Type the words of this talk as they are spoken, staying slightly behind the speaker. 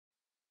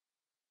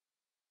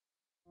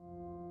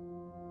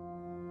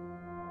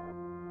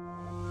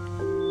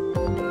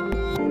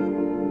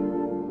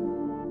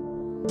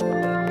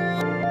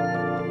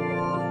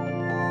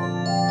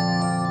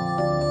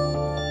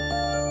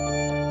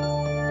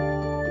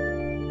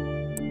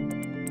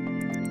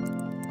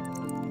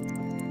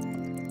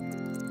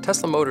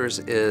Tesla Motors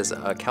is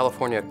a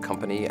California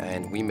company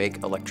and we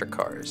make electric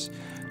cars.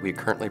 We are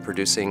currently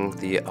producing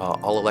the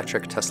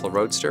all-electric Tesla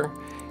Roadster.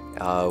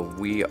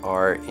 We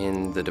are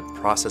in the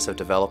process of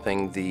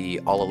developing the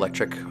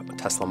all-electric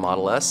Tesla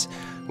Model S.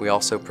 We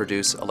also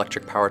produce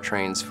electric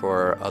powertrains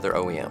for other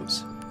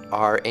OEMs.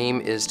 Our aim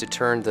is to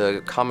turn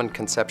the common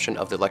conception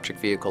of the electric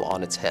vehicle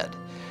on its head.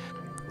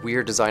 We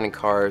are designing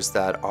cars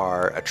that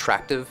are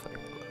attractive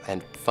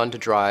and fun to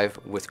drive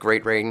with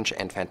great range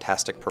and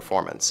fantastic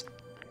performance.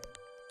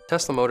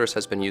 Tesla Motors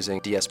has been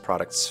using DS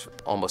products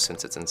almost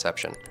since its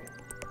inception.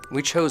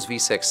 We chose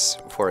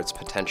V6 for its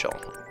potential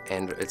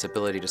and its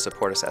ability to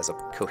support us as a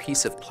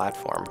cohesive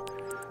platform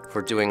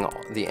for doing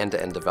the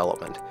end-to-end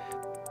development.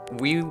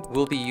 We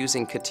will be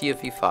using CATIA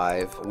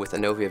V5 with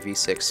Inovia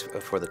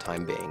V6 for the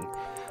time being.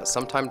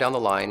 Sometime down the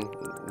line,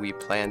 we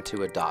plan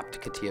to adopt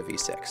CATIA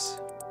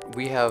V6.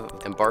 We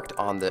have embarked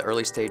on the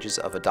early stages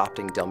of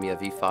adopting Delmia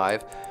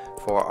V5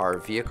 for our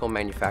vehicle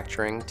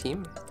manufacturing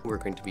team. We're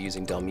going to be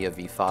using Delmia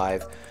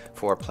V5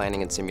 for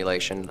planning and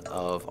simulation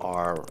of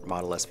our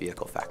Model S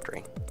vehicle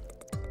factory.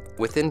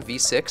 Within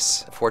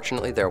V6,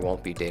 fortunately, there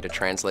won't be data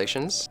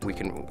translations. We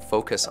can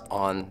focus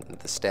on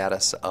the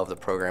status of the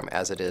program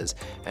as it is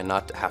and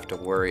not have to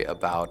worry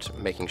about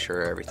making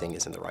sure everything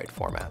is in the right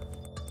format.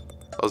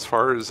 As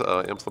far as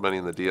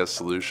implementing the DS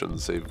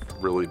solutions, they've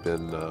really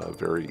been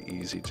very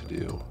easy to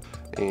do.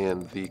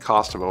 And the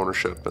cost of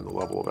ownership and the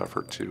level of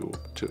effort to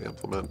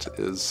implement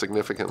is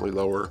significantly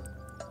lower.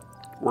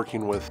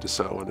 Working with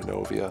Dassault and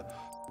Inovia,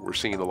 we're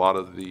seeing a lot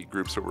of the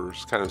groups that we're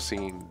kind of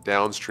seeing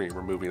downstream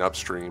are moving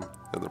upstream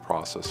in the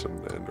process and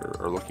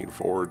are looking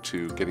forward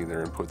to getting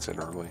their inputs in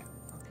early.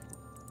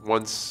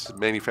 Once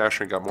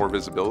manufacturing got more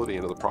visibility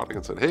into the product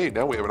and said, hey,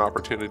 now we have an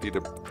opportunity to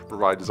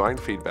provide design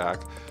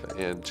feedback,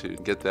 and to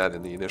get that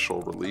in the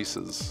initial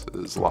releases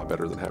is a lot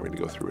better than having to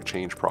go through a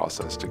change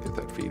process to get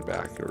that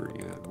feedback, or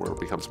where it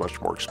becomes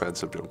much more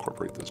expensive to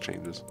incorporate those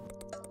changes.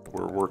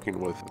 We're working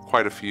with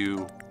quite a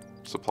few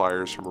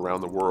suppliers from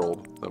around the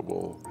world that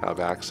will have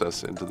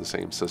access into the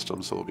same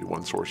system, so there'll be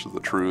one source of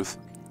the truth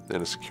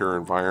in a secure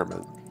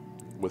environment.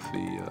 With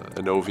the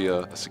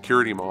Inovia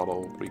security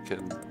model, we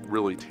can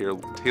really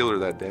tailor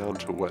that down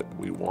to what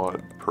we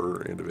want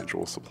per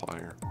individual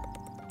supplier.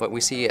 What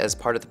we see as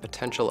part of the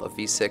potential of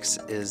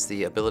V6 is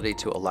the ability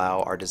to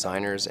allow our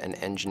designers and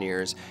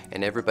engineers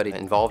and everybody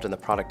involved in the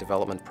product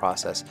development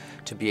process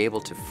to be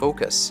able to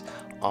focus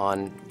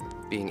on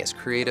being as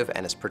creative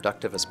and as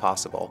productive as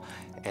possible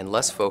and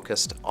less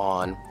focused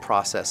on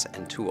process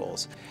and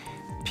tools.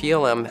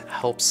 PLM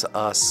helps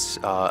us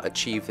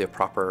achieve the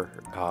proper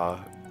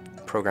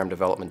program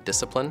development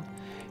discipline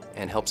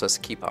and helps us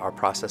keep our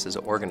processes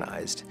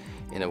organized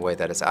in a way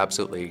that is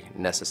absolutely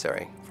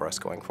necessary for us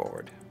going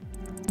forward.